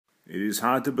It is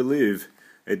hard to believe.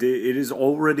 It is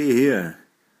already here.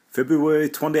 February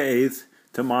 28th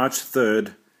to March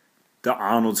 3rd, the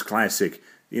Arnold Classic.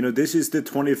 You know, this is the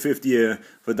 25th year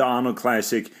for the Arnold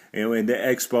Classic, and the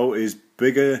expo is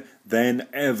bigger than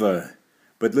ever.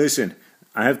 But listen,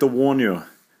 I have to warn you,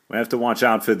 we have to watch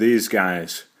out for these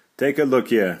guys. Take a look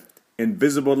here.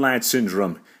 Invisible Lad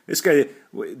Syndrome.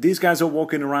 These guys are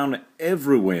walking around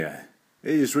everywhere.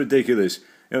 It is ridiculous.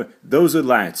 You know, those are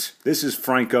lads. This is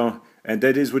Franco, and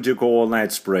that is what you call a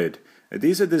lad spread. And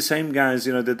these are the same guys,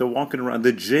 you know, that are walking around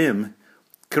the gym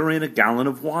carrying a gallon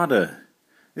of water.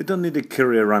 You don't need to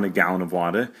carry around a gallon of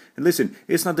water. And listen,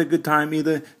 it's not a good time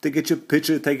either to get your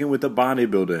picture taken with a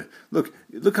bodybuilder.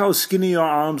 Look how skinny your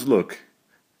arms look.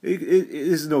 It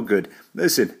is no good.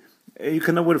 Listen, you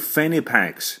cannot wear fanny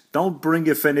packs. Don't bring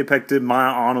your fanny pack to my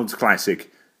Arnold's Classic.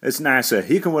 It's NASA.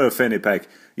 He can wear a fanny pack.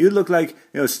 You look like,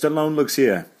 you know, Stallone looks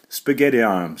here. Spaghetti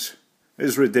arms.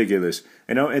 It's ridiculous.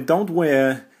 You know, and don't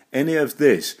wear any of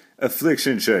this.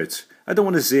 Affliction shirts. I don't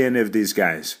want to see any of these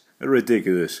guys. They're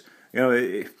ridiculous. You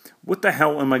know, what the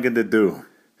hell am I going to do?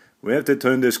 We have to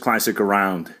turn this classic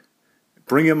around.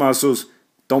 Bring your muscles.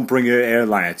 Don't bring your air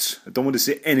lights. I don't want to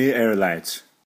see any air lights.